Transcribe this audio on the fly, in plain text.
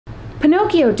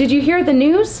Pinocchio, did you hear the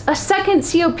news? A second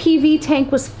COPV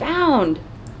tank was found.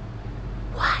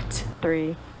 What?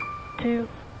 3, 2,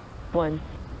 1,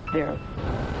 0.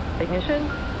 Ignition.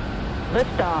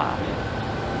 Liftoff.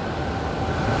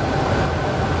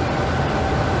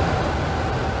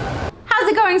 How's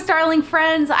it going, Starlink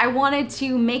friends? I wanted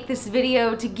to make this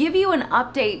video to give you an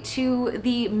update to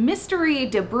the mystery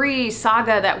debris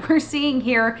saga that we're seeing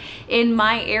here in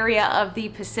my area of the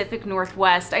Pacific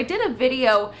Northwest. I did a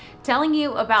video telling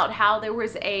you about how there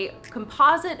was a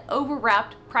composite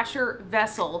overwrapped pressure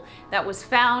vessel that was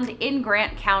found in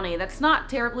Grant County. That's not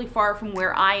terribly far from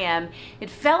where I am. It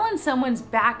fell in someone's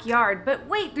backyard, but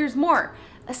wait, there's more.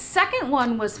 A second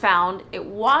one was found. It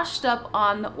washed up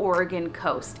on the Oregon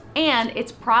coast, and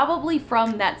it's probably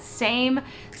from that same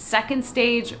second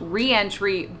stage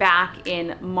re-entry back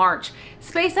in March.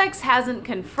 SpaceX hasn't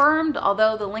confirmed,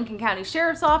 although the Lincoln County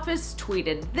Sheriff's Office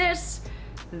tweeted this.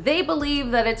 They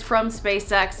believe that it's from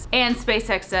SpaceX, and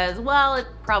SpaceX says, well, it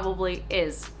probably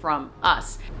is from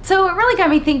us. So it really got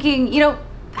me thinking, you know,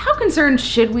 how concerned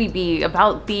should we be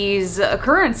about these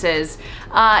occurrences?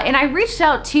 And I reached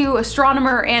out to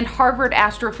astronomer and Harvard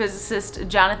astrophysicist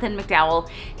Jonathan McDowell.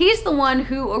 He's the one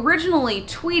who originally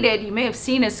tweeted, you may have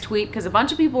seen his tweet because a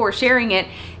bunch of people were sharing it,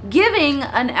 giving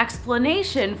an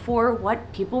explanation for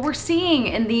what people were seeing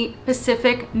in the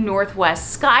Pacific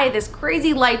Northwest sky. This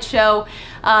crazy light show,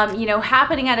 you know,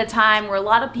 happening at a time where a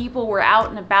lot of people were out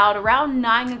and about around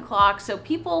 9 o'clock. So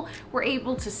people were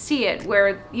able to see it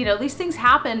where, you know, these things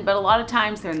happen, but a lot of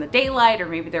times they're in the daylight or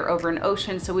maybe they're over an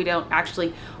ocean, so we don't actually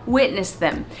witness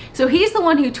them. So he's the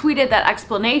one who tweeted that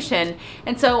explanation.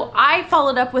 And so I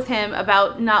followed up with him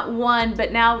about not one,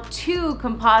 but now 2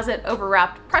 composite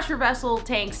overwrapped pressure vessel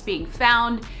tanks being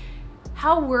found.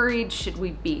 How worried should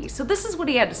we be? So this is what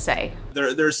he had to say.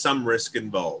 There's some risk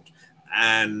involved.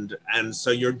 And so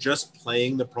you're just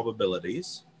playing the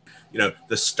probabilities. You know,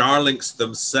 the Starlinks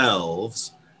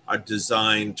themselves are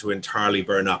designed to entirely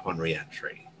burn up on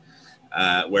re-entry.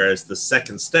 Whereas the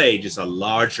second stage is a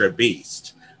larger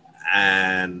beast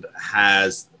and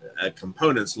has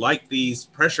components like these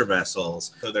pressure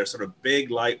vessels. So they're sort of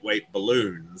big, lightweight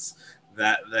balloons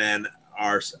that then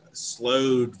are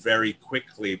slowed very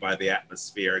quickly by the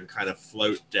atmosphere and kind of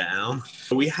float down.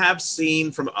 We have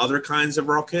seen from other kinds of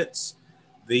rockets,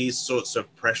 these sorts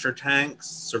of pressure tanks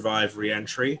survive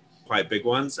re-entry. Quite big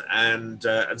ones, and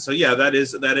so yeah, that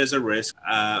is a risk.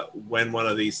 When one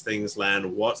of these things land,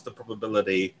 what's the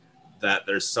probability that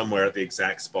there's somewhere at the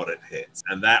exact spot it hits?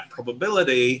 And that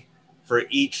probability for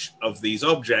each of these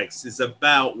objects is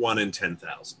about 1 in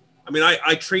 10,000. I mean,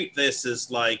 I treat this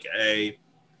as like a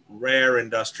rare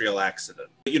industrial accident.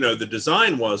 You know, the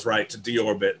design was right to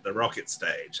deorbit the rocket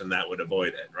stage, and that would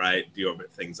avoid it, right? Deorbit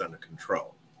things under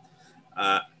control,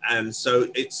 and so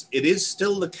it is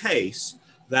still the case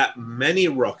that many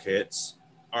rockets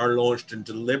are launched and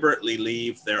deliberately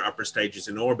leave their upper stages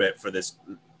in orbit for this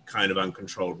kind of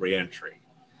uncontrolled re-entry.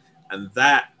 And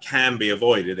that can be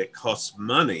avoided. It costs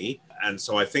money. And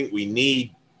so I think we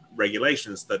need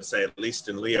regulations that say, at least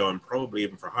in LEO and probably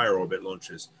even for higher orbit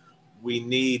launches, we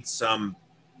need some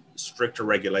stricter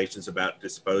regulations about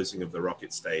disposing of the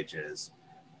rocket stages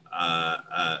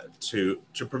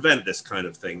to prevent this kind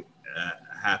of thing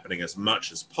happening as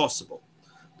much as possible.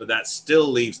 But that still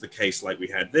leaves the case like we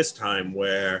had this time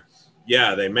where,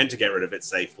 yeah, they meant to get rid of it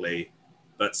safely,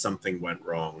 but something went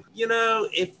wrong. You know,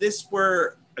 if this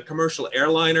were a commercial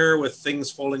airliner with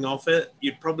things falling off it,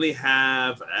 you'd probably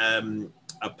have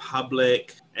a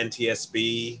public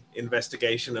NTSB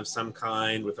investigation of some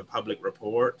kind with a public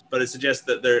report. But it suggests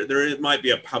that there might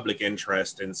be a public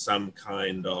interest in some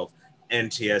kind of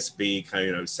NTSB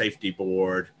kind of safety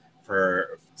board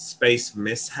for space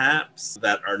mishaps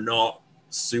that are not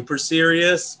super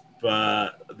serious,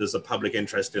 but there's a public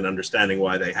interest in understanding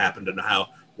why they happened and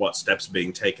what steps are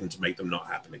being taken to make them not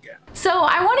happen again. So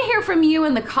I want to hear from you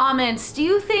in the comments. Do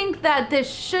you think that this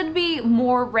should be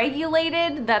more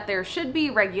regulated, that there should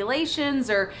be regulations,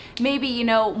 or maybe, you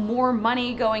know, more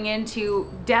money going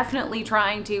into definitely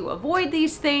trying to avoid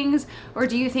these things? Or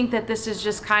do you think that this is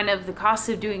just kind of the cost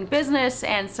of doing business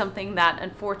and something that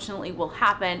unfortunately will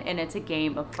happen and it's a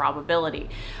game of probability?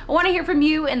 I want to hear from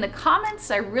you in the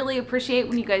comments. I really appreciate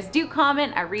when you guys do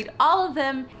comment. I read all of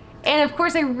them. And of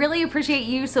course, I really appreciate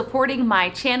you supporting my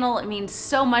channel. It means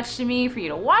so much to me for you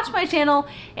to watch my channel,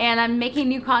 and I'm making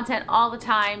new content all the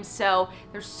time. So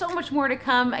there's so much more to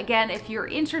come. Again, if you're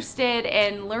interested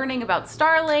in learning about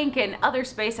Starlink and other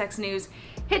SpaceX news,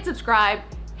 hit subscribe,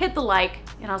 hit the like,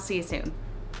 and I'll see you soon.